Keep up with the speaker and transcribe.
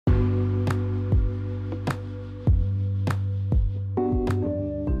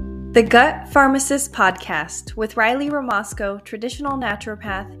The Gut Pharmacist Podcast with Riley Ramasco, traditional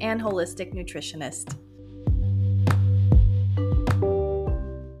naturopath and holistic nutritionist.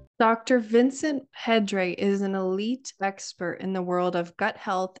 Dr. Vincent Pedre is an elite expert in the world of gut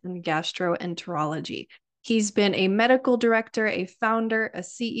health and gastroenterology. He's been a medical director, a founder, a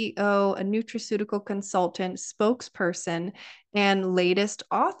CEO, a nutraceutical consultant, spokesperson, and latest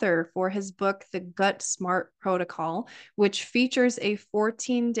author for his book, The GutSMART Protocol, which features a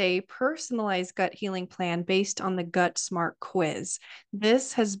 14-day personalized gut healing plan based on the GutSMART quiz.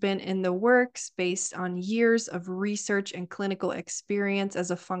 This has been in the works based on years of research and clinical experience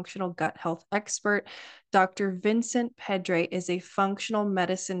as a functional gut health expert. Dr. Vincent Pedre is a functional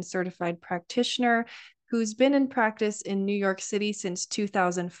medicine certified practitioner who's been in practice in New York City since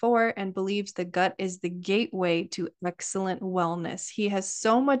 2004 and believes the gut is the gateway to excellent wellness. He has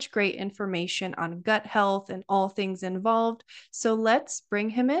so much great information on gut health and all things involved, so let's bring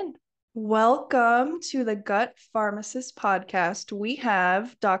him in. Welcome to the Gut Pharmacist Podcast. We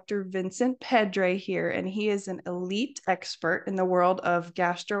have Dr. Vincent Pedre here, and he is an elite expert in the world of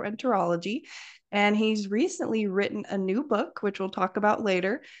gastroenterology, and he's recently written a new book, which we'll talk about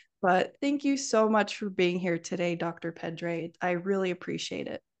later. But thank you so much for being here today, Dr. Pedre. I really appreciate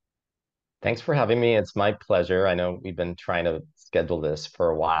it. Thanks for having me. It's my pleasure. I know we've been trying to schedule this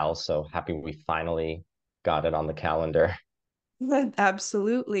for a while, so happy we finally got it on the calendar.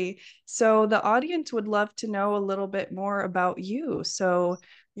 Absolutely. So the audience would love to know a little bit more about you. So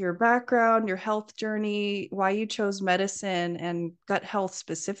your background, your health journey, why you chose medicine and gut health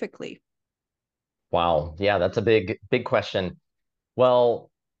specifically. Wow. Yeah, that's a big question. Well,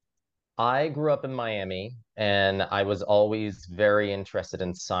 I grew up in Miami and I was always very interested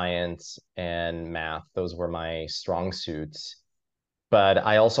in science and math. Those were my strong suits. But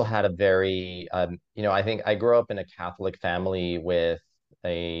I also had a very, I think I grew up in a Catholic family with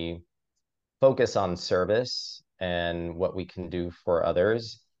a focus on service and what we can do for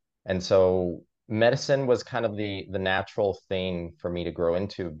others. And so medicine was kind of the natural thing for me to grow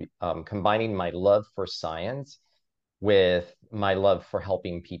into, combining my love for science with my love for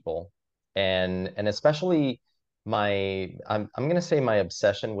helping people. And especially I'm gonna say my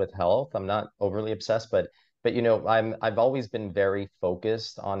obsession with health. I'm not overly obsessed, but I've always been very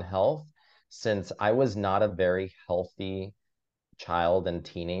focused on health since I was not a very healthy child and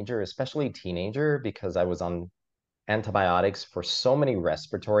teenager, especially teenager, because I was on antibiotics for so many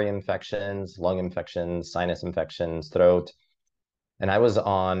respiratory infections, lung infections, sinus infections, throat. And I was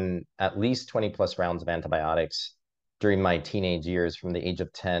on at least 20 plus rounds of antibiotics during my teenage years from the age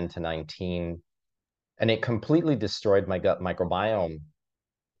of 10 to 19. And it completely destroyed my gut microbiome.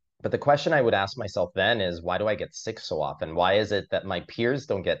 But the question I would ask myself then is, why do I get sick so often? Why is it that my peers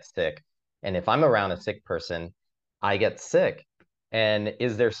don't get sick? And if I'm around a sick person, I get sick. And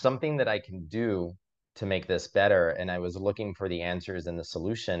is there something that I can do to make this better? And I was looking for the answers and the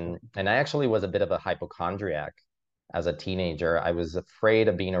solution. And I actually was a bit of a hypochondriac as a teenager. I was afraid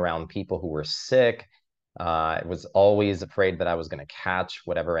of being around people who were sick. I was always afraid that I was going to catch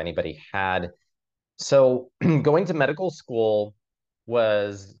whatever anybody had. So going to medical school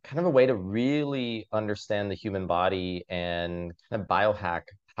was kind of a way to really understand the human body and kind of biohack.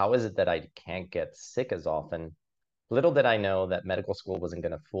 How is it that I can't get sick as often? Little did I know that medical school wasn't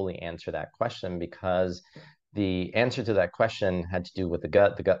going to fully answer that question, because the answer to that question had to do with the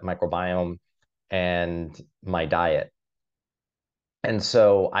gut microbiome, and my diet. And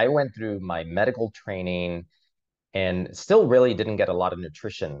so I went through my medical training and still really didn't get a lot of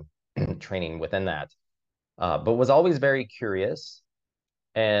nutrition training within that, but was always very curious.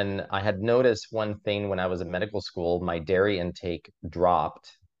 And I had noticed one thing when I was in medical school: my dairy intake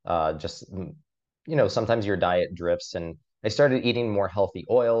dropped. Sometimes your diet drifts, and I started eating more healthy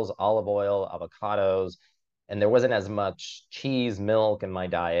oils, olive oil, avocados, and there wasn't as much cheese, milk in my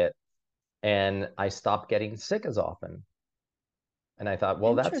diet, and I stopped getting sick as often. And I thought,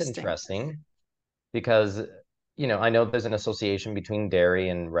 well, that's Interesting. interesting, because I know there's an association between dairy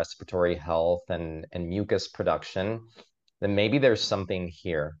and respiratory health and mucus production. Then maybe there's something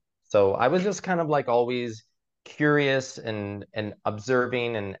here. So I was just kind of like always curious and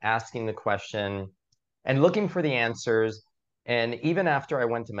observing and asking the question and looking for the answers. And even after I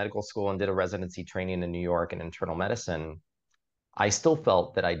went to medical school and did a residency training in New York in internal medicine, I still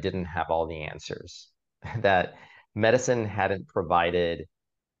felt that I didn't have all the answers, that medicine hadn't provided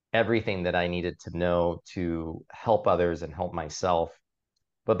everything that I needed to know to help others and help myself.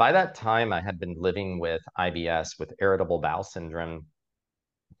 But by that time, I had been living with IBS, with irritable bowel syndrome,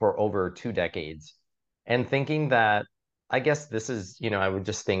 for over 2 decades, and thinking that, I guess this is, I would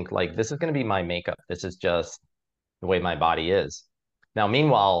just think like, this is going to be my makeup. This is just the way my body is. Now,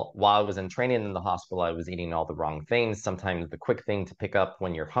 meanwhile, while I was in training in the hospital, I was eating all the wrong things. Sometimes the quick thing to pick up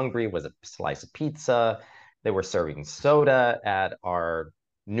when you're hungry was a slice of pizza. They were serving soda at our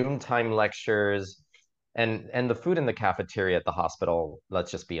noontime lectures. And the food in the cafeteria at the hospital,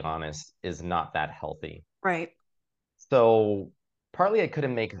 let's just be honest, is not that healthy. Right. So partly I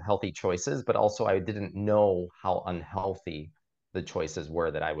couldn't make healthy choices, but also I didn't know how unhealthy the choices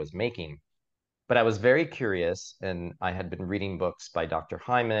were that I was making. But I was very curious, and I had been reading books by Dr.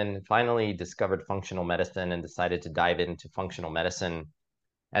 Hyman, finally discovered functional medicine and decided to dive into functional medicine.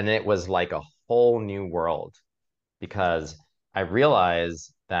 And it was like a whole new world because I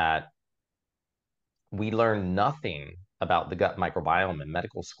realized that we learn nothing about the gut microbiome in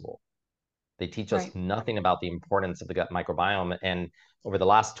medical school. They teach us Right. nothing about the importance of the gut microbiome. And over the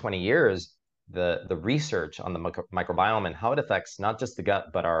last 20 years, the research on the microbiome and how it affects not just the gut,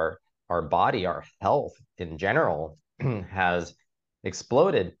 but our body, our health in general has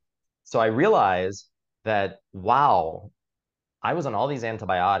exploded. So I realized that, wow, I was on all these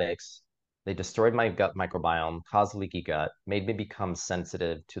antibiotics. They destroyed my gut microbiome, caused leaky gut, made me become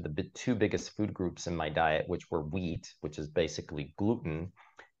sensitive to the two biggest food groups in my diet, which were wheat, which is basically gluten,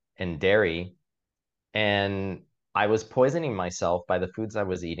 and dairy. And I was poisoning myself by the foods I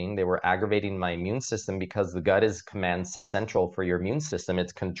was eating. They were aggravating my immune system because the gut is command central for your immune system.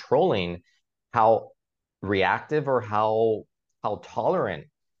 It's controlling how reactive or how tolerant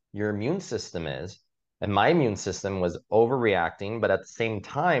your immune system is. And my immune system was overreacting, but at the same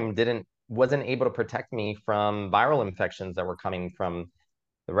time wasn't able to protect me from viral infections that were coming from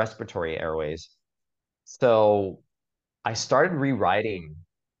the respiratory airways. So I started rewriting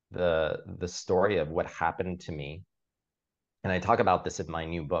the story of what happened to me. And I talk about this in my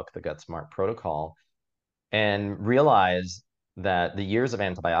new book, The GutSMART Protocol, and realized that the years of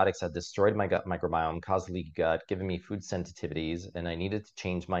antibiotics had destroyed my gut microbiome, caused leaky gut, given me food sensitivities, and I needed to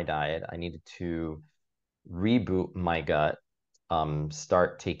change my diet. I needed to reboot my gut,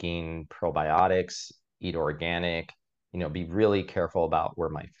 start taking probiotics, eat organic, be really careful about where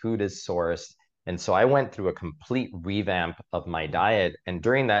my food is sourced. And so I went through a complete revamp of my diet. And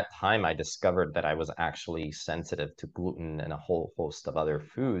during that time, I discovered that I was actually sensitive to gluten and a whole host of other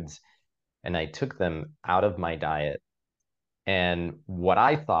foods. And I took them out of my diet. And what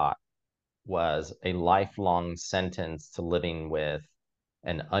I thought was a lifelong sentence to living with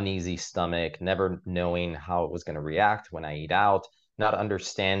an uneasy stomach, never knowing how it was going to react when I eat out, not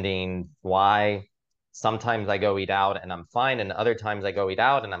understanding why sometimes I go eat out and I'm fine, and other times I go eat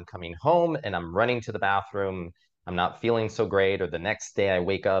out and I'm coming home and I'm running to the bathroom. I'm not feeling so great, or the next day I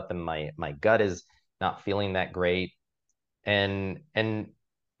wake up and my gut is not feeling that great. And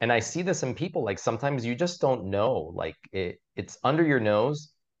I see this in people, like sometimes you just don't know, like it's under your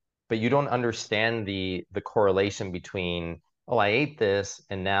nose, but you don't understand the correlation between, oh, I ate this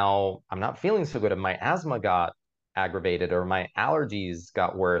and now I'm not feeling so good, and my asthma got aggravated, or my allergies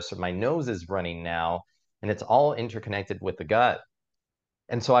got worse, or my nose is running now, and it's all interconnected with the gut.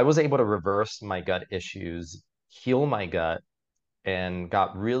 And so I was able to reverse my gut issues, heal my gut, and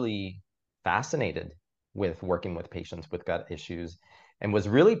got really fascinated with working with patients with gut issues, and was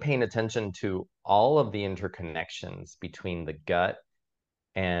really paying attention to all of the interconnections between the gut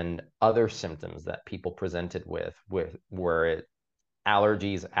and other symptoms that people presented with were it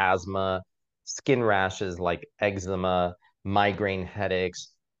allergies, asthma, skin rashes like eczema, migraine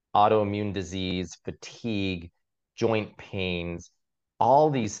headaches, autoimmune disease, fatigue, joint pains, all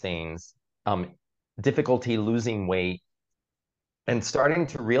these things, difficulty losing weight, and starting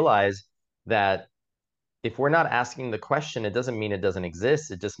to realize that if we're not asking the question, it doesn't mean it doesn't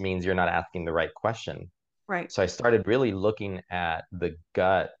exist. It just means you're not asking the right question. Right. So I started really looking at the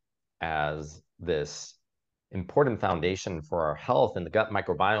gut as this important foundation for our health, and the gut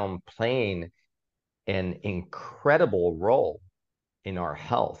microbiome playing an incredible role in our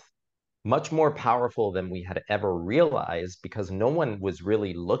health, much more powerful than we had ever realized, because no one was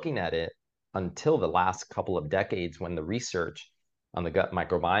really looking at it until the last couple of decades, when the research on the gut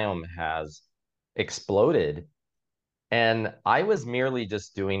microbiome has exploded. And I was merely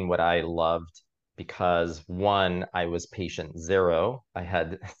just doing what I loved because, one, I was patient zero. I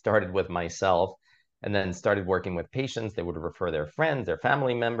had started with myself and then started working with patients. They would refer their friends, their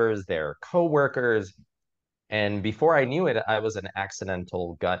family members, their coworkers. And before I knew it, I was an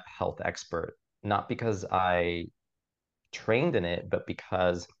accidental gut health expert, not because I trained in it, but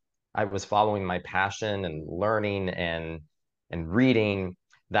because I was following my passion and learning and reading.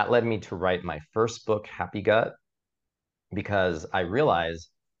 That led me to write my first book, Happy Gut, because I realized,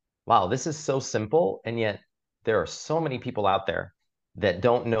 wow, this is so simple, and yet there are so many people out there that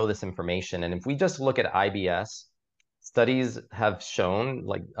don't know this information. And if we just look at IBS, Studies have shown,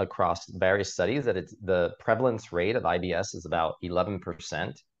 like across various studies, that it's the prevalence rate of IBS is about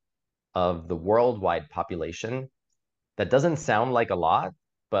 11% of the worldwide population. That doesn't sound like a lot,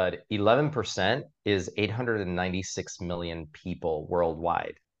 but 11% is 896 million people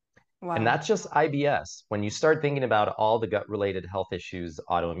worldwide. And Wow. that's just IBS. When you start thinking about all the gut-related health issues,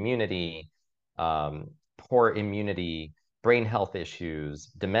 autoimmunity, poor immunity, brain health issues,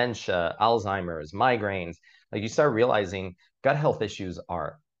 dementia, Alzheimer's, migraines, like you start realizing gut health issues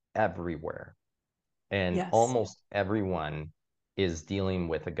are everywhere. And Yes. almost everyone is dealing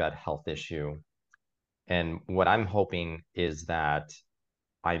with a gut health issue. And what I'm hoping is that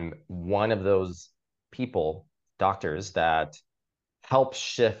I'm one of those people, doctors, that help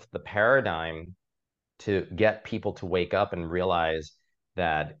shift the paradigm to get people to wake up and realize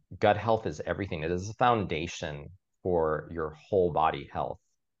that gut health is everything. It is a foundation for your whole body health.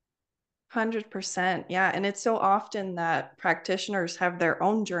 100%. Yeah. And it's so often that practitioners have their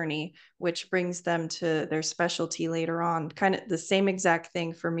own journey, which brings them to their specialty later on. Kind of the same exact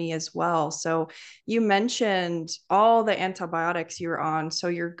thing for me as well. So you mentioned all the antibiotics you're on. So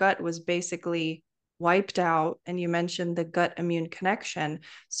your gut was basically wiped out. And you mentioned the gut immune connection.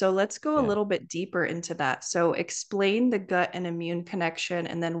 So let's go a Yeah. little bit deeper into that. So explain the gut and immune connection.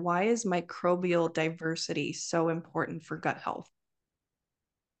 And then why is microbial diversity so important for gut health?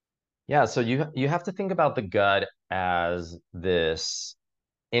 Yeah, so you have to think about the gut as this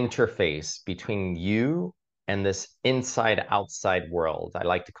interface between you and this inside outside world. I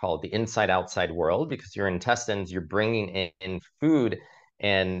like to call it the inside outside world because your intestines, you're bringing in food,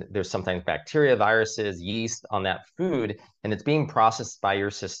 and there's sometimes bacteria, viruses, yeast on that food, and it's being processed by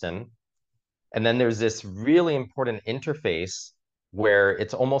your system. And then there's this really important interface where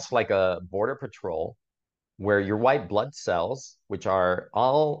it's almost like a border patrol, where your white blood cells, which are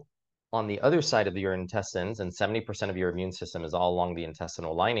all on the other side of your intestines, and 70% of your immune system is all along the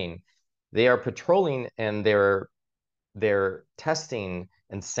intestinal lining, they are patrolling, and they're testing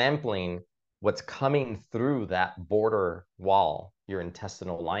and sampling what's coming through that border wall, your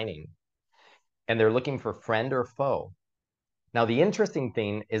intestinal lining. And they're looking for friend or foe. Now, the interesting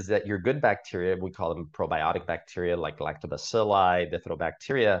thing is that your good bacteria, we call them probiotic bacteria like lactobacilli,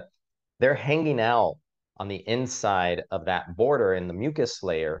 bifidobacteria, they're hanging out on the inside of that border in the mucus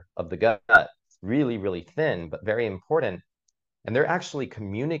layer of the gut. It's really, really thin, but very important. And they're actually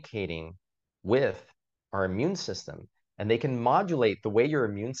communicating with our immune system. And they can modulate the way your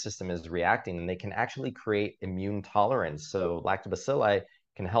immune system is reacting, and they can actually create immune tolerance. So lactobacilli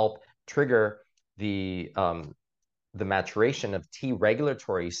can help trigger the maturation of T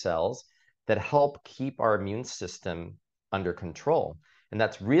regulatory cells that help keep our immune system under control. And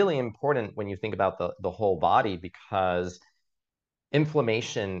that's really important when you think about the whole body, because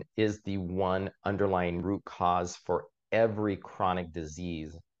inflammation is the one underlying root cause for every chronic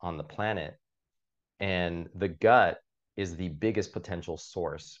disease on the planet. And the gut is the biggest potential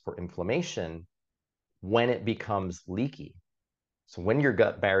source for inflammation when it becomes leaky. So when your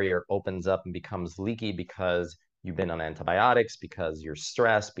gut barrier opens up and becomes leaky because you've been on antibiotics, because you're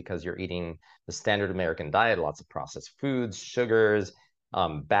stressed, because you're eating the standard American diet, lots of processed foods, sugars,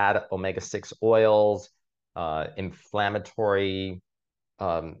 bad omega-6 oils, inflammatory,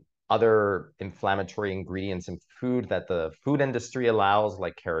 um, other inflammatory ingredients in food that the food industry allows,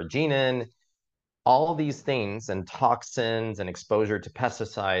 like carrageenan, all these things, and toxins and exposure to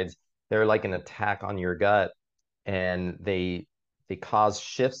pesticides, they're like an attack on your gut, and they cause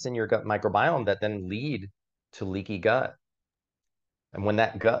shifts in your gut microbiome that then lead to leaky gut. And when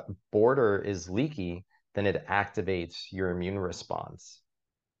that gut border is leaky, then it activates your immune response.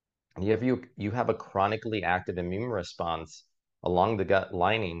 And you have a chronically active immune response along the gut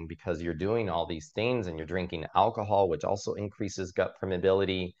lining because you're doing all these things, and you're drinking alcohol, which also increases gut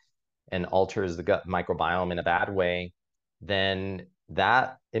permeability and alters the gut microbiome in a bad way. Then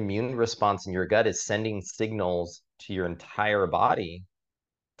that immune response in your gut is sending signals to your entire body,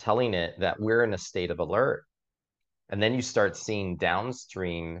 telling it that we're in a state of alert. And then you start seeing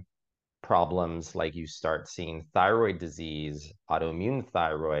downstream problems, like you start seeing thyroid disease, autoimmune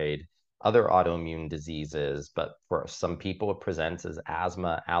thyroid, other autoimmune diseases. But for some people, it presents as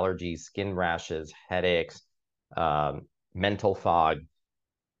asthma, allergies, skin rashes, headaches, mental fog.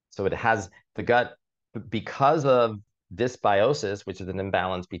 So it has the gut, because of dysbiosis, which is an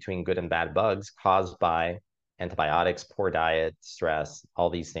imbalance between good and bad bugs caused by antibiotics, poor diet, stress, all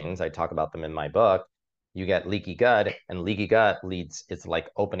these things. I talk about them in my book. You get leaky gut, and leaky gut leads, it's like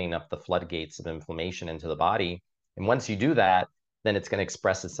opening up the floodgates of inflammation into the body. And once you do that, then it's going to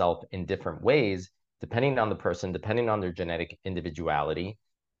express itself in different ways, depending on the person, depending on their genetic individuality.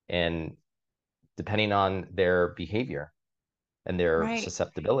 And depending on their behavior and their Right.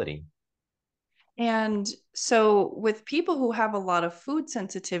 susceptibility. And so, with people who have a lot of food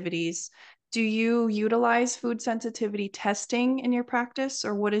sensitivities, do you utilize food sensitivity testing in your practice,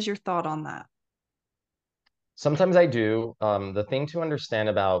 or what is your thought on that? Sometimes I do. The thing to understand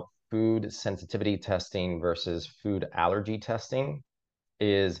about food sensitivity testing versus food allergy testing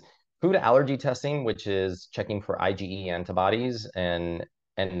is food allergy testing, which is checking for IgE antibodies, and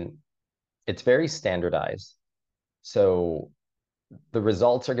it's very standardized. So the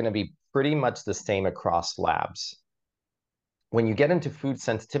results are going to be pretty much the same across labs. When you get into food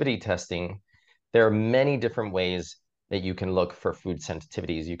sensitivity testing, there are many different ways that you can look for food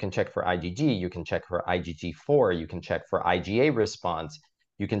sensitivities. You can check for IgG, you can check for IgG4, you can check for IgA response,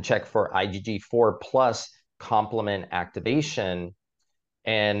 you can check for IgG4 plus complement activation.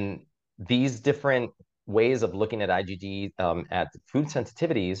 And these different ways of looking at IgG at food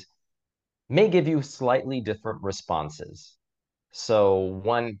sensitivities may give you slightly different responses. So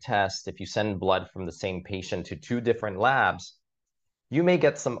one test, if you send blood from the same patient to two different labs, you may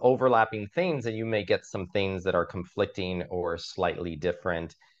get some overlapping things and you may get some things that are conflicting or slightly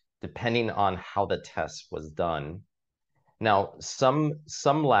different depending on how the test was done. Now, some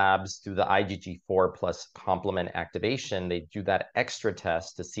labs do the IgG4 plus complement activation. They do that extra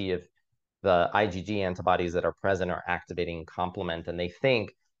test to see if the IgG antibodies that are present are activating complement, and they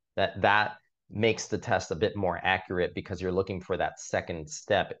think that that makes the test a bit more accurate because you're looking for that second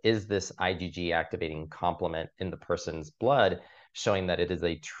step. Is this IgG activating complement in the person's blood, showing that it is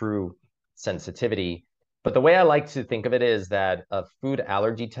a true sensitivity? But the way I like to think of it is that a food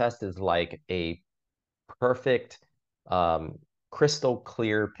allergy test is like a perfect um, crystal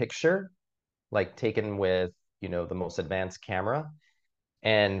clear picture, like taken with, the most advanced camera.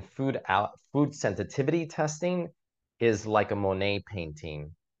 And food sensitivity testing is like a Monet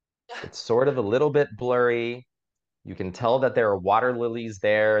painting. It's sort of a little bit blurry. You can tell that there are water lilies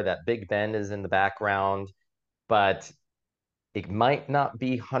there, that Big Ben is in the background, but it might not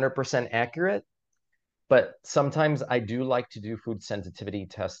be 100% accurate. But sometimes I do like to do food sensitivity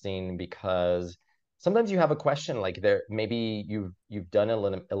testing because sometimes you have a question like there maybe you've done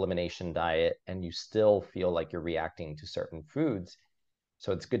an elimination diet and you still feel like you're reacting to certain foods.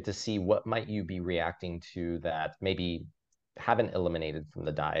 So it's good to see what might you be reacting to that maybe haven't eliminated from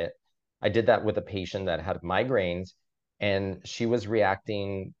the diet. I did that with a patient that had migraines and she was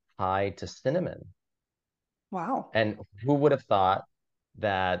reacting high to cinnamon. Wow. And who would have thought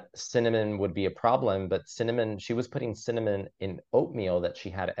that cinnamon would be a problem? But cinnamon, she was putting cinnamon in oatmeal that she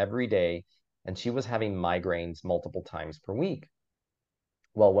had every day, and she was having migraines multiple times per week.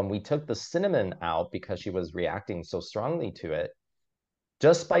 Well, when we took the cinnamon out because she was reacting so strongly to it,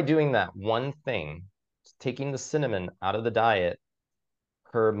 just by doing that one thing, taking the cinnamon out of the diet,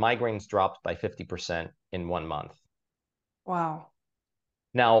 her migraines dropped by 50% in 1 month. Wow.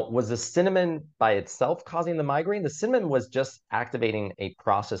 Now, was the cinnamon by itself causing the migraine? The cinnamon was just activating a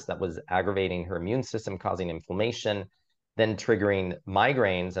process that was aggravating her immune system, causing inflammation, then triggering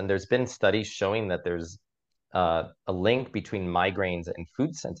migraines. And there's been studies showing that there's a link between migraines and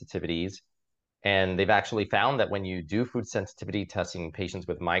food sensitivities. And they've actually found that when you do food sensitivity testing in patients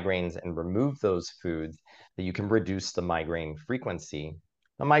with migraines and remove those foods, that you can reduce the migraine frequency.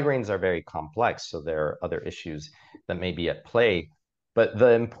 Now, migraines are very complex, so there are other issues that may be at play. But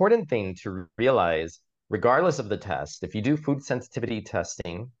the important thing to realize, regardless of the test, if you do food sensitivity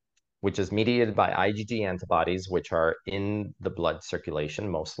testing, which is mediated by IgG antibodies, which are in the blood circulation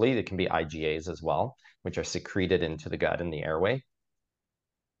mostly, it can be IgAs as well, which are secreted into the gut and the airway.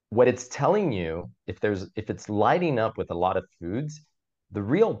 What it's telling you, if it's lighting up with a lot of foods, the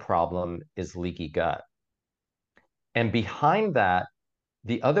real problem is leaky gut. And behind that,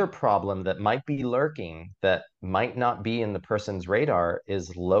 the other problem that might be lurking that might not be in the person's radar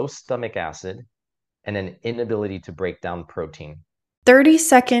is low stomach acid and an inability to break down protein.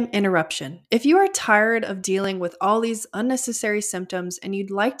 30-second interruption. If you are tired of dealing with all these unnecessary symptoms and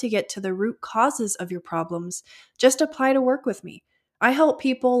you'd like to get to the root causes of your problems, just apply to work with me. I help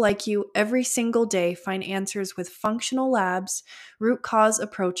people like you every single day find answers with functional labs, root cause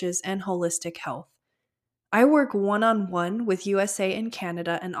approaches, and holistic health. I work one on one with USA and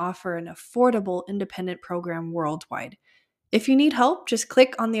Canada and offer an affordable independent program worldwide. If you need help, just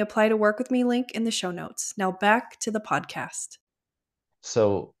click on the Apply to Work with Me link in the show notes. Now back to the podcast.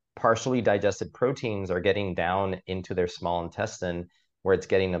 So partially digested proteins are getting down into their small intestine where it's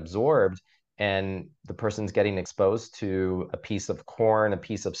getting absorbed, and the person's getting exposed to a piece of corn, a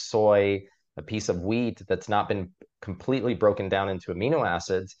piece of soy, a piece of wheat that's not been completely broken down into amino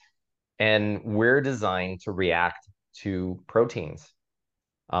acids. And we're designed to react to proteins.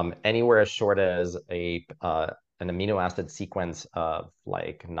 Anywhere as short as an amino acid sequence of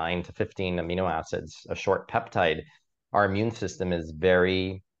like 9 to 15 amino acids, a short peptide, our immune system is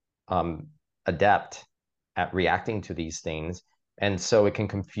very um, adept at reacting to these things. And so it can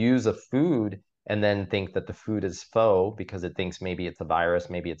confuse a food and then think that the food is foe because it thinks maybe it's a virus,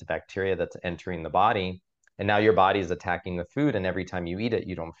 maybe it's a bacteria that's entering the body. And now your body is attacking the food. And every time you eat it,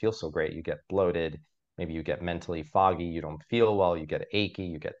 you don't feel so great. You get bloated. Maybe you get mentally foggy. You don't feel well. You get achy.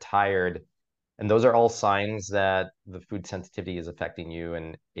 You get tired. And those are all signs that the food sensitivity is affecting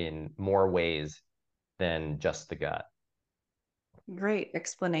you in more ways than just the gut. Great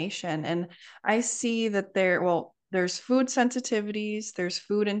explanation. And I see that there's food sensitivities, there's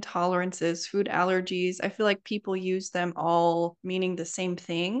food intolerances, food allergies. I feel like people use them all meaning the same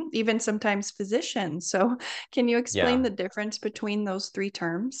thing, even sometimes physicians. So, can you explain Yeah. the difference between those three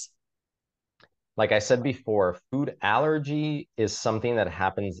terms? Like I said before, food allergy is something that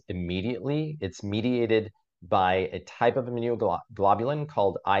happens immediately. It's mediated by a type of immunoglobulin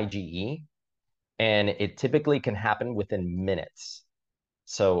called IgE, and it typically can happen within minutes.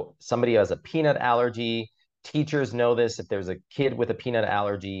 So somebody who has a peanut allergy, teachers know this. If there's a kid with a peanut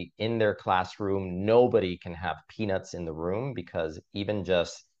allergy in their classroom, nobody can have peanuts in the room because even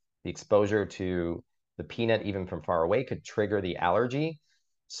just the exposure to the peanut, even from far away, could trigger the allergy.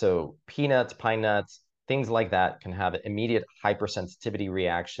 So peanuts, pine nuts, things like that can have an immediate hypersensitivity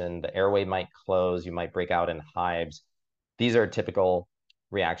reaction. The airway might close. You might break out in hives. These are typical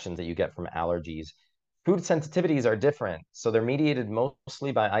reactions that you get from allergies. Food sensitivities are different. So they're mediated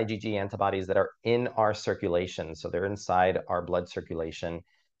mostly by IgG antibodies that are in our circulation. So they're inside our blood circulation.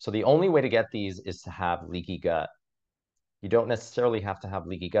 So the only way to get these is to have leaky gut. You don't necessarily have to have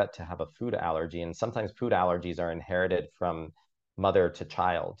leaky gut to have a food allergy. And sometimes food allergies are inherited from mother to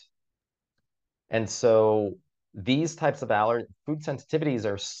child. And so these types of food sensitivities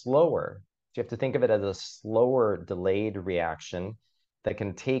are slower. So you have to think of it as a slower, delayed reaction that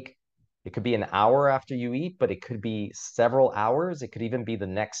can take, it could be an hour after you eat, but it could be several hours. It could even be the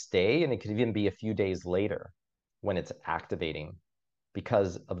next day, and it could even be a few days later when it's activating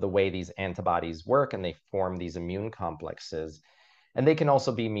because of the way these antibodies work and they form these immune complexes. And they can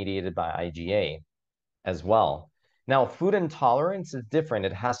also be mediated by IgA as well. Now, food intolerance is different.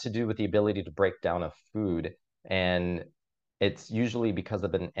 It has to do with the ability to break down a food. And it's usually because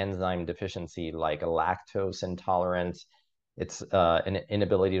of an enzyme deficiency, like a lactose intolerance. It's an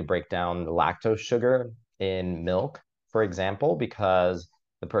inability to break down the lactose sugar in milk, for example, because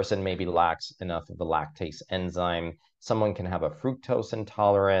the person maybe lacks enough of the lactase enzyme. Someone can have a fructose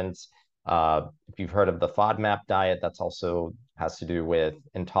intolerance. If you've heard of the FODMAP diet, that's also has to do with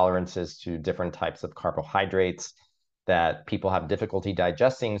intolerances to different types of carbohydrates that people have difficulty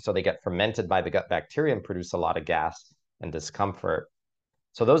digesting, so they get fermented by the gut bacteria and produce a lot of gas and discomfort.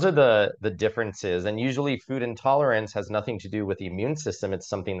 So those are the differences. And usually food intolerance has nothing to do with the immune system. It's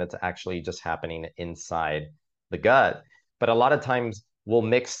something that's actually just happening inside the gut. But a lot of times we'll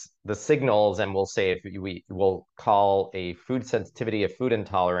mix the signals and we'll say if we will call a food sensitivity a food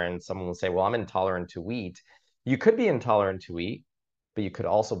intolerance, someone will say, well, I'm intolerant to wheat. You could be intolerant to wheat, but you could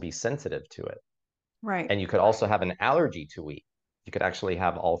also be sensitive to it. Right. And you could also have an allergy to wheat. You could actually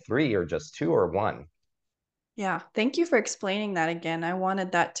have all three or just two or one. Yeah, thank you for explaining that again. I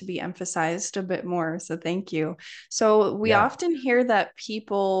wanted that to be emphasized a bit more, so thank you. So, we Yeah. often hear that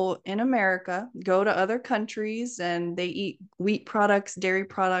people in America go to other countries and they eat wheat products, dairy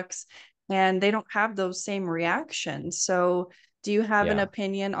products, and they don't have those same reactions. So, do you have an Yeah.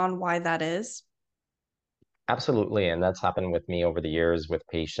 opinion on why that is? Absolutely. And that's happened with me over the years with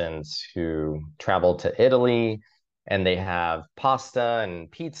patients who travel to Italy and they have pasta and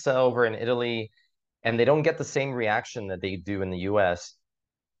pizza over in Italy and they don't get the same reaction that they do in the US.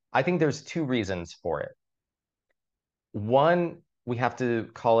 I think there's two reasons for it. One, we have to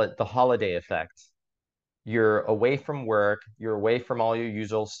call it the holiday effect. You're away from work, you're away from all your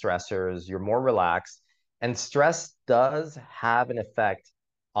usual stressors, you're more relaxed, and stress does have an effect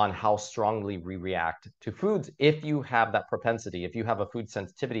on how strongly we react to foods. If you have that propensity, if you have a food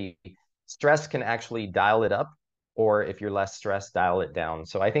sensitivity, stress can actually dial it up, or if you're less stressed, dial it down.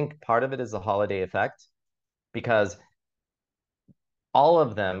 So I think part of it is the holiday effect because all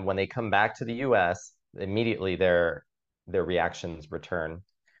of them, when they come back to the US, immediately their reactions return.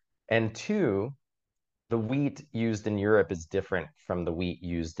 And two, the wheat used in Europe is different from the wheat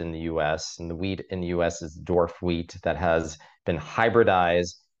used in the US. And the wheat in the US is dwarf wheat that has been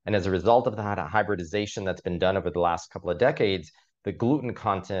hybridized. And as a result of that hybridization that's been done over the last couple of decades, the gluten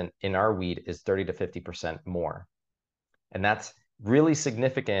content in our wheat is 30 to 50% more. And that's really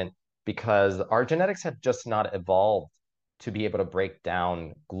significant because our genetics have just not evolved to be able to break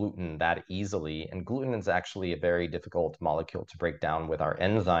down gluten that easily. And gluten is actually a very difficult molecule to break down with our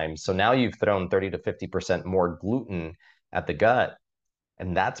enzymes. So now you've thrown 30 to 50% more gluten at the gut,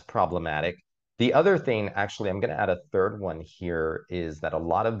 and that's problematic. The other thing, actually, I'm going to add a third one here, is that a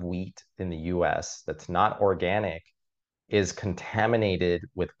lot of wheat in the US that's not organic is contaminated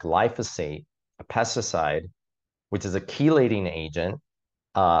with glyphosate, a pesticide, which is a chelating agent,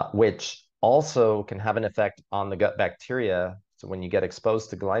 which also can have an effect on the gut bacteria. So when you get exposed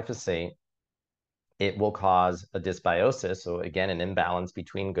to glyphosate, it will cause a dysbiosis. So again, an imbalance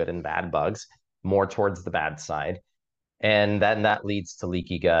between good and bad bugs, more towards the bad side. And then that leads to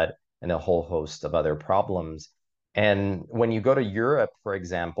leaky gut and a whole host of other problems. And when you go to Europe, for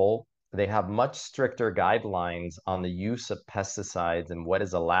example, they have much stricter guidelines on the use of pesticides and what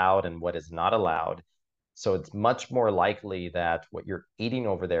is allowed and what is not allowed. So it's much more likely that what you're eating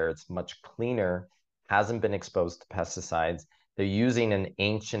over there, it's much cleaner, hasn't been exposed to pesticides. They're using an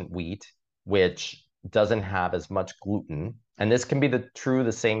ancient wheat, which doesn't have as much gluten. And this can be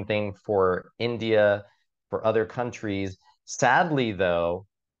the same thing for India, for other countries. Sadly, though,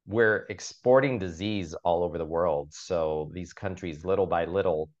 we're exporting disease all over the world. So these countries, little by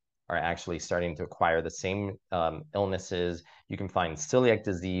little, are actually starting to acquire the same illnesses. You can find celiac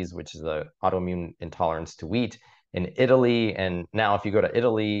disease, which is an autoimmune intolerance to wheat, in Italy. And now, if you go to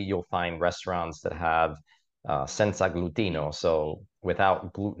Italy, you'll find restaurants that have senza glutino, so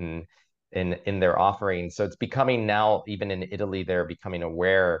without gluten in their offering. So it's becoming now, even in Italy, they're becoming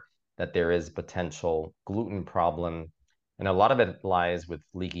aware that there is potential gluten problem. And a lot of it lies with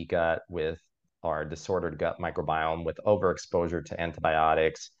leaky gut, with our disordered gut microbiome, with overexposure to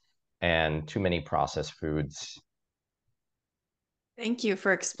antibiotics and too many processed foods. Thank you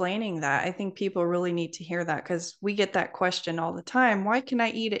for explaining that. I think people really need to hear that because we get that question all the time. Why can I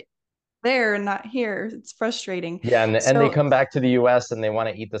eat it there and not here? It's frustrating. Yeah, and they So, come back to the US and they want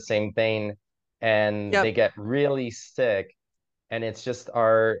to eat the same thing and they yep. get really sick, and it's just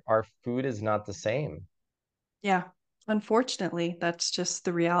our food is not the same. Yeah. Unfortunately, that's just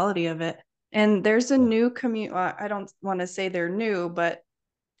the reality of it. And there's a Yeah. new community. I don't want to say they're new, but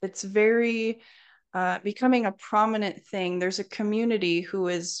it's very becoming a prominent thing. There's a community who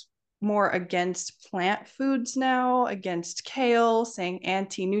is more against plant foods now, against kale, saying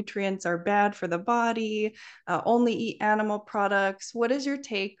anti-nutrients are bad for the body, only eat animal products. What is your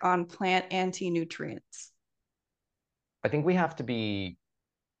take on plant anti-nutrients? I think we have to be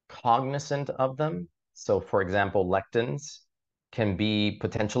cognizant of them. So, for example, lectins can be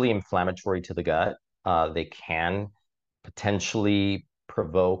potentially inflammatory to the gut. They can potentially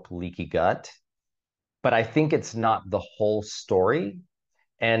provoke leaky gut, but I think it's not the whole story.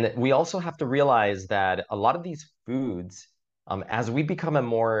 And we also have to realize that a lot of these foods, as we become a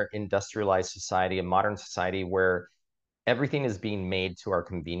more industrialized society, a modern society where everything is being made to our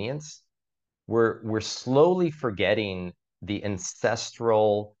convenience, we're slowly forgetting the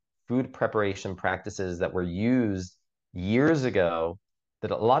ancestral food preparation practices that were used years ago,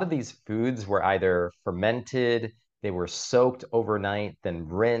 that a lot of these foods were either fermented, they were soaked overnight, then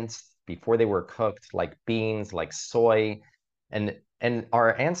rinsed before they were cooked, like beans, like soy. And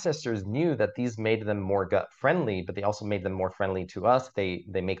our ancestors knew that these made them more gut friendly, but they also made them more friendly to us. They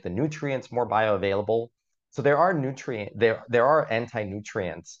make the nutrients more bioavailable. So there are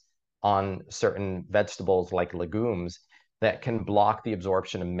anti-nutrients on certain vegetables like legumes that can block the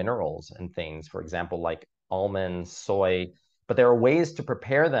absorption of minerals and things, for example, like almonds, soy. But there are ways to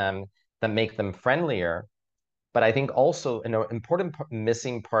prepare them that make them friendlier. But I think also an important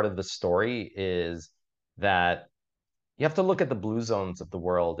missing part of the story is that you have to look at the blue zones of the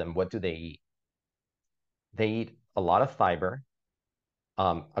world and what do they eat? They eat a lot of fiber.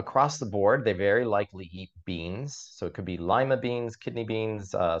 Across the board, they very likely eat beans. So it could be lima beans, kidney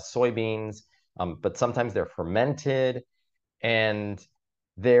beans, soybeans, but sometimes they're fermented and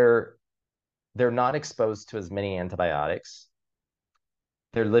they're they're not exposed to as many antibiotics.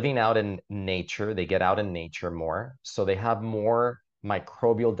 They're living out in nature. They get out in nature more. So they have more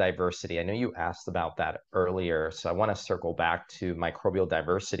microbial diversity. I know you asked about that earlier. So I want to circle back to microbial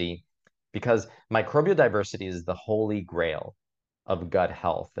diversity because microbial diversity is the holy grail of gut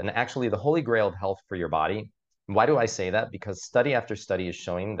health and actually the holy grail of health for your body. Why do I say that? Because study after study is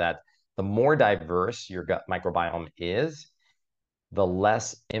showing that the more diverse your gut microbiome is, the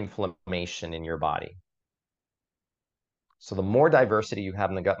less inflammation in your body. So the more diversity you have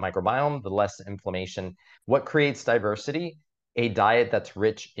in the gut microbiome, the less inflammation. What creates diversity? A diet that's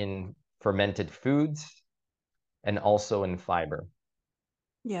rich in fermented foods and also in fiber.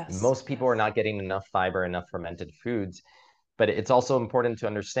 Yes. Most people are not getting enough fiber, enough fermented foods, but it's also important to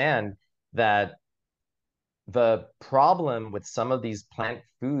understand that The problem with some of these plant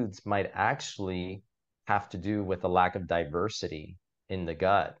foods might actually have to do with a lack of diversity in the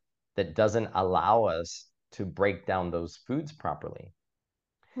gut that doesn't allow us to break down those foods properly.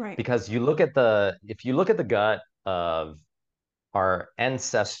 Right. Because if you look at the gut of our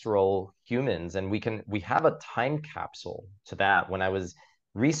ancestral humans, and we have a time capsule to that. When I was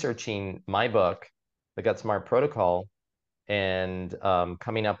researching my book, the GutSMART protocol, and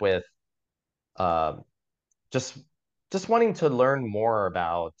coming up with uh, just just wanting to learn more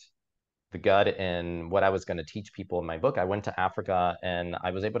about the gut and what I was going to teach people in my book, I went to Africa and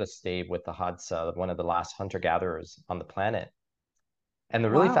I was able to stay with the Hadza, one of the last hunter-gatherers on the planet. And the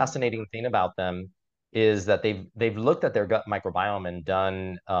really Wow. fascinating thing about them is that they've looked at their gut microbiome and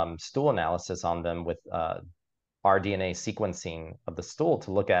done stool analysis on them with rDNA sequencing of the stool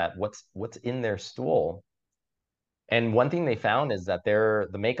to look at what's in their stool. And one thing they found is that the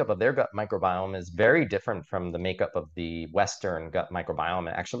makeup of their gut microbiome is very different from the makeup of the Western gut microbiome.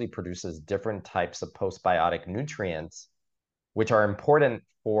 It actually produces different types of postbiotic nutrients, which are important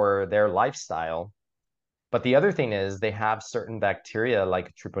for their lifestyle. But the other thing is they have certain bacteria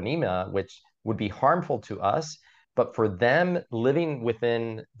like treponema, which would be harmful to us. But for them living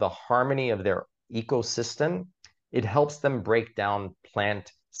within the harmony of their ecosystem, it helps them break down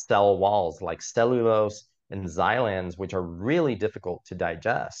plant cell walls like cellulose and xylans, which are really difficult to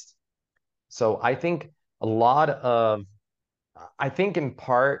digest. So a lot of I think in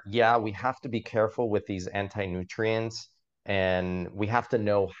part, yeah, we have to be careful with these anti-nutrients and we have to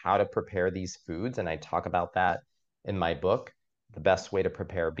know how to prepare these foods. And I talk about that in my book, the best way to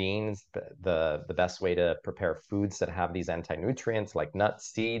prepare beans, the best way to prepare foods that have these anti-nutrients like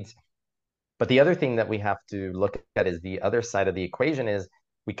nuts, seeds. But the other thing that we have to look at is the other side of the equation is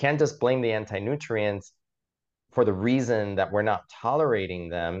we can't just blame the anti-nutrients for the reason that we're not tolerating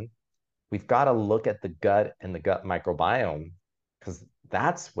them. We've got to look at the gut and the gut microbiome because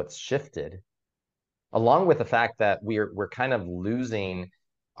that's what's shifted, along with the fact that we're kind of losing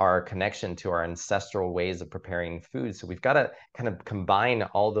our connection to our ancestral ways of preparing food. So we've got to kind of combine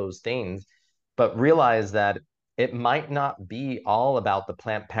all those things, but realize that it might not be all about the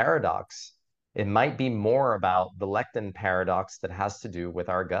plant paradox. It might be more about the lectin paradox that has to do with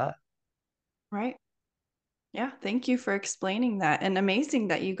our gut. Right. Yeah. Thank you for explaining that. And amazing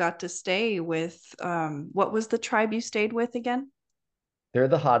that you got to stay with what was the tribe you stayed with again? They're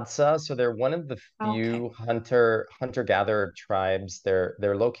the Hadza, so they're one of the Okay. few hunter-gatherer tribes. They're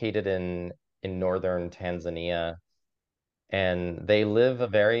located in northern Tanzania, and they live a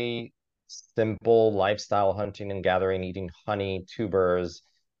very simple lifestyle, hunting and gathering, eating honey, tubers,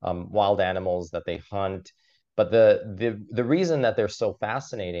 wild animals that they hunt. But the reason that they're so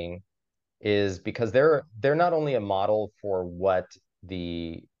fascinating is because they're not only a model for what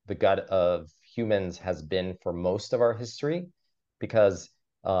the gut of humans has been for most of our history, because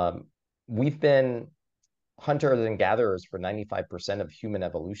um, we've been hunters and gatherers for 95% of human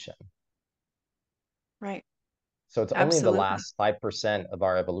evolution. Right. So it's only the Absolutely. last 5% of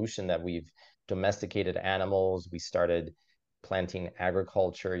our evolution that we've domesticated animals. We started planting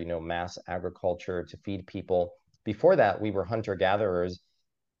agriculture, mass agriculture to feed people. Before that, we were hunter-gatherers.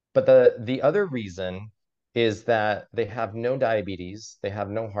 But the other reason is that they have no diabetes, they have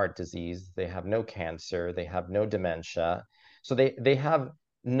no heart disease, they have no cancer, they have no dementia. So they have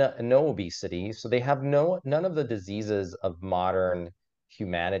no obesity. So they have none of the diseases of modern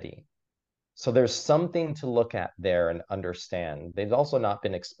humanity. So there's something to look at there and understand. They've also not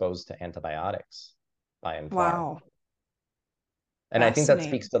been exposed to antibiotics by and far. Wow. And I think that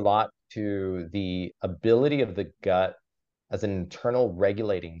speaks Fascinating. a lot to the ability of the gut as an internal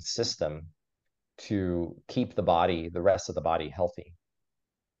regulating system to keep the rest of the body healthy.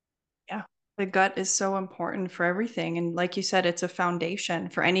 Yeah. The gut is so important for everything. And like you said, it's a foundation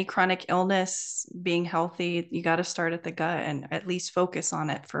for any chronic illness. Being healthy, you got to start at the gut and at least focus on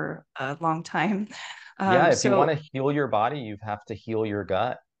it for a long time. Yeah, if you want So, to heal your body, you have to heal your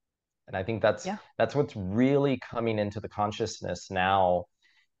gut. And I think yeah, that's what's really coming into the consciousness now.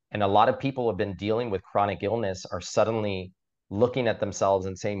 And a lot of people have been dealing with chronic illness are suddenly looking at themselves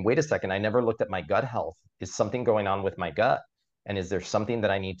and saying, wait a second, I never looked at my gut health. Is something going on with my gut? And is there something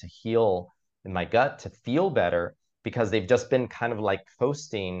that I need to heal in my gut to feel better? Because they've just been kind of like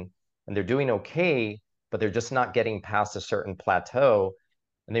coasting and they're doing okay, but they're just not getting past a certain plateau.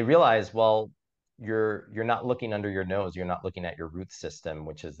 And they realize, well, you're not looking under your nose. You're not looking at your root system,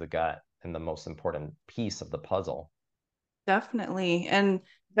 which is the gut and the most important piece of the puzzle. definitely. And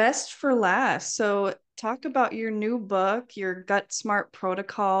best for last. So, talk about your new book, your Gut Smart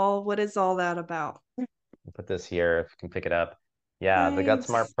Protocol. What is all that about? Put this here if you can pick it up. Yeah, the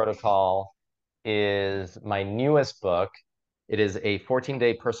GutSMART Thanks. protocol. is my newest book. It is a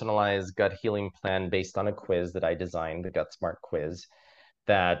 14-day personalized gut healing plan based on a quiz that I designed, the GutSMART quiz,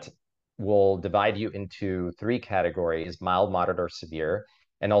 that will divide you into three categories: mild, moderate, or severe,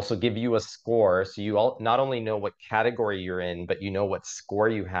 and also give you a score. So you not only know what category you're in, but you know what score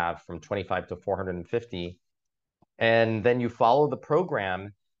you have from 25 to 450. And then you follow the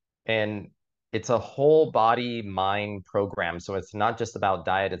program, and it's a whole body mind program. So it's not just about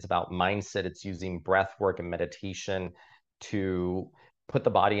diet, it's about mindset. It's using breath work and meditation to put the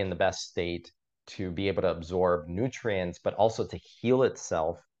body in the best state to be able to absorb nutrients, but also to heal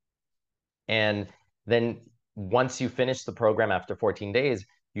itself. And then once you finish the program after 14 days,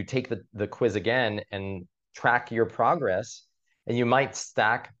 you take the quiz again and track your progress. And you might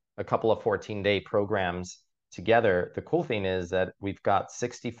stack a couple of 14-day programs together. The cool thing is that we've got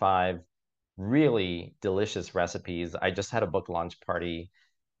 65 really delicious recipes. I just had a book launch party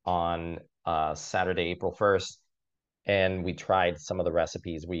on Saturday, April 1st, and we tried some of the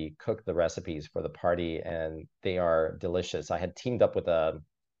recipes. We cooked the recipes for the party, and they are delicious. I had teamed up with a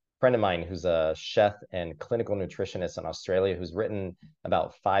friend of mine who's a chef and clinical nutritionist in Australia who's written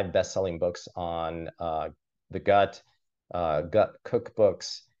about 5 best-selling books on the gut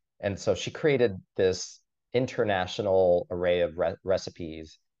cookbooks. And so she created this international array of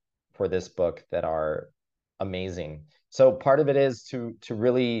recipes for this book that are amazing. So part of it is to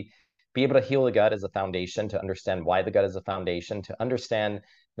really be able to heal the gut as a foundation, to understand why the gut is a foundation, to understand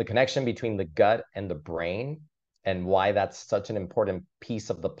the connection between the gut and the brain, and why that's such an important piece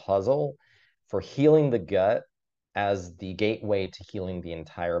of the puzzle for healing the gut as the gateway to healing the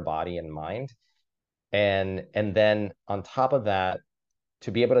entire body and mind. And then on top of that,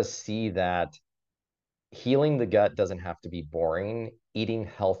 to be able to see that healing the gut doesn't have to be boring. Eating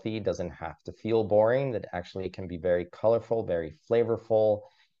healthy doesn't have to feel boring. That actually can be very colorful, very flavorful.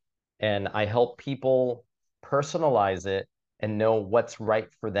 And I help people personalize it and know what's right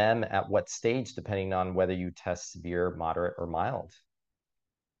for them at what stage, depending on whether you test severe, moderate, or mild.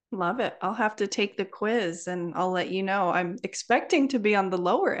 Love it. I'll have to take the quiz and I'll let you know. I'm expecting to be on the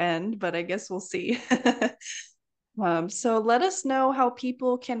lower end, but I guess we'll see. So let us know how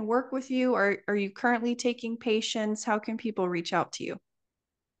people can work with you. Are you currently taking patients? How can people reach out to you?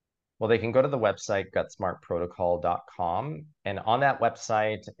 Well, they can go to the website, gutsmartprotocol.com. And on that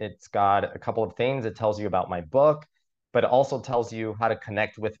website, it's got a couple of things. It tells you about my book, but it also tells you how to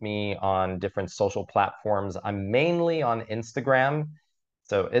connect with me on different social platforms. I'm mainly on Instagram.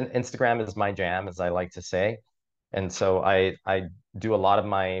 So Instagram is my jam, as I like to say. And so I do a lot of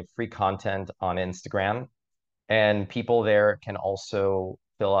my free content on Instagram. And people there can also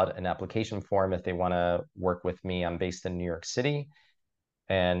fill out an application form if they want to work with me. I'm based in New York City.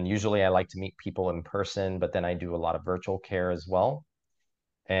 And usually I like to meet people in person, but then I do a lot of virtual care as well.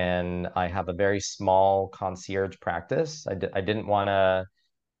 And I have a very small concierge practice. I didn't want to,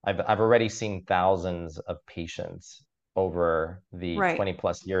 I've already seen thousands of patients over the Right. 20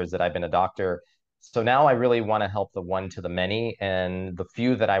 plus years that I've been a doctor. So now I really want to help the one to the many. And the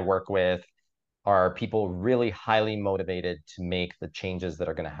few that I work with are people really highly motivated to make the changes that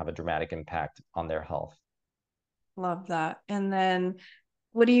are going to have a dramatic impact on their health. Love that. And then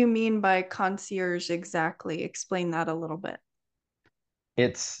what do you mean by concierge exactly? Explain that a little bit.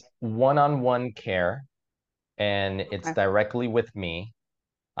 It's one-on-one care, and it's Okay. directly with me.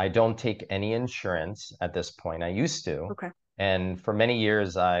 I don't take any insurance at this point. I used to. Okay. And for many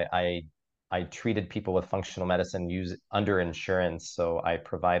years, I treated people with functional medicine use under insurance. So I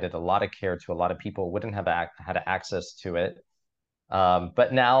provided a lot of care to a lot of people who wouldn't have had access to it.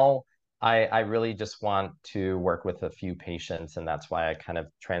 But now I really just want to work with a few patients, and that's why I kind of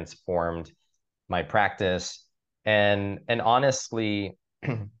transformed my practice. And honestly,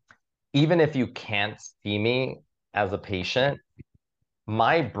 even if you can't see me as a patient,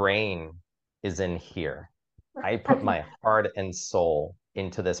 my brain is in here. I put my heart and soul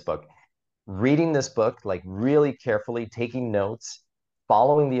into this book. Reading this book, like really carefully, taking notes,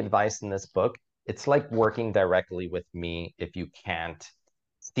 following the advice in this book, it's like working directly with me. If you can't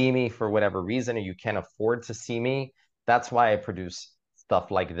see me for whatever reason, or you can't afford to see me, that's why I produce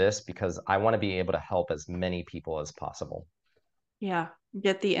stuff like this, because I want to be able to help as many people as possible. Yeah,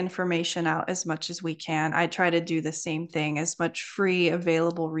 get the information out as much as we can. I try to do the same thing, as much free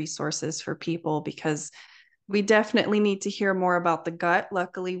available resources for people because we definitely need to hear more about the gut.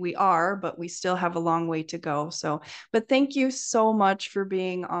 Luckily, we are, but we still have a long way to go. So, but thank you so much for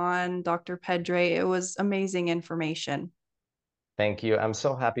being on, Dr. Pedre. It was amazing information. Thank you. I'm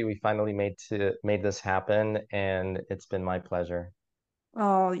so happy we finally made this happen, and it's been my pleasure.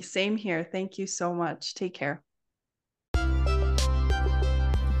 Oh, same here. Thank you so much. Take care.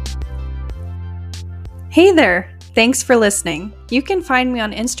 Hey there! Thanks for listening. You can find me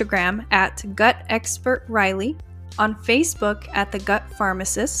on Instagram at GutExpertRiley, on Facebook at The Gut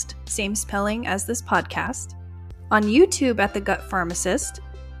Pharmacist, same spelling as this podcast, on YouTube at The Gut Pharmacist,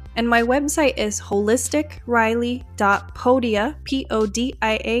 and my website is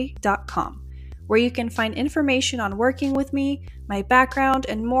holisticriley.podia.com, where you can find information on working with me, my background,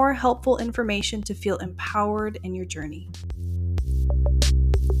 and more helpful information to feel empowered in your journey.